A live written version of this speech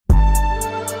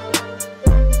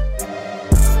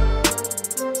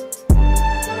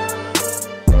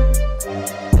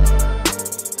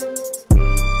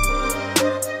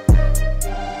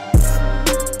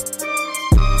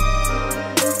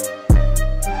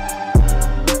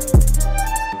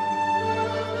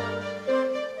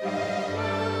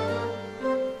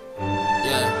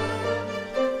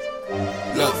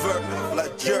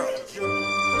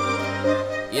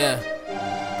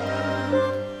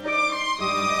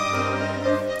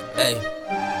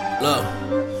Look,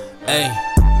 ayy,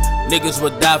 niggas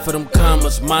would die for them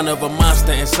commas. Mind of a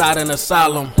monster inside an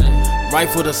asylum.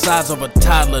 Rifle the size of a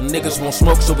toddler. Niggas won't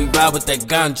smoke, so we ride with that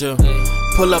ganja.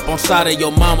 Pull up on side of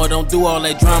your mama, don't do all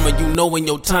that drama. You know when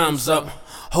your time's up.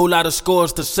 Whole lot of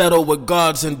scores to settle with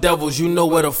gods and devils. You know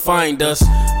where to find us.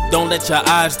 Don't let your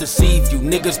eyes deceive you.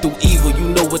 Niggas do evil, you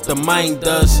know what the mind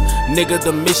does. Nigga,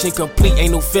 the mission complete.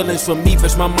 Ain't no feelings for me,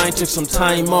 bitch. My mind took some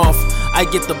time off. I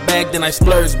get the bag, then I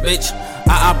splurge, bitch.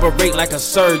 I operate like a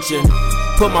surgeon.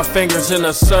 Put my fingers in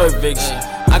a cervix.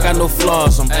 I got no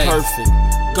flaws, I'm perfect.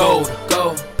 Gold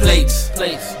plates.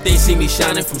 They see me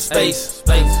shining from space.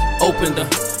 Open the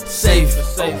safe.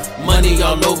 Money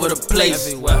all over the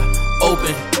place.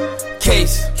 Open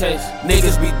case.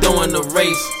 Niggas be doing the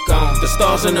race. The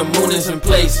stars and the moon is in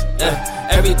place.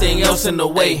 Everything else in the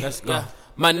way.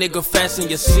 My nigga, fasten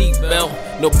your seatbelt.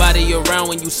 Nobody around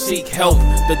when you seek help.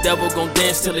 The devil gon'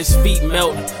 dance till his feet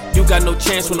melt. You got no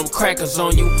chance when them crackers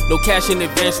on you. No cash in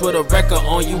advance with a record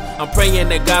on you. I'm praying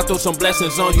that God throw some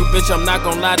blessings on you. Bitch, I'm not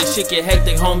gon' lie, this shit get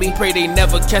hectic, homie. Pray they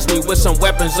never catch me with some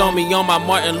weapons on me. On my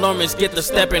Martin Lawrence, get the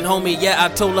steppin', homie. Yeah, I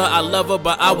told her I love her,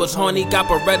 but I was horny. Got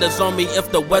Berettas on me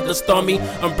if the weather's stormy.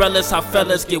 Umbrellas, how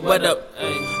fellas get wet up.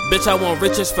 Bitch, I want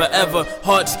riches forever.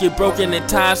 Hearts get broken and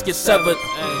ties get severed.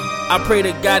 I pray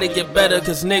to God it get better,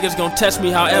 cause niggas gon' test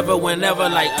me however, whenever,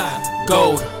 like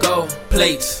gold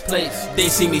plates. They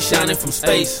see me shining from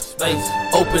space.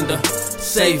 Open the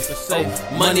safe.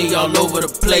 Money all over the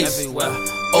place.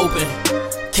 Open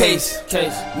case.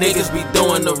 Niggas be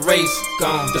doing the race.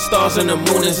 The stars and the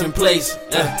moon is in place.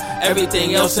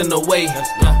 Everything else in the way.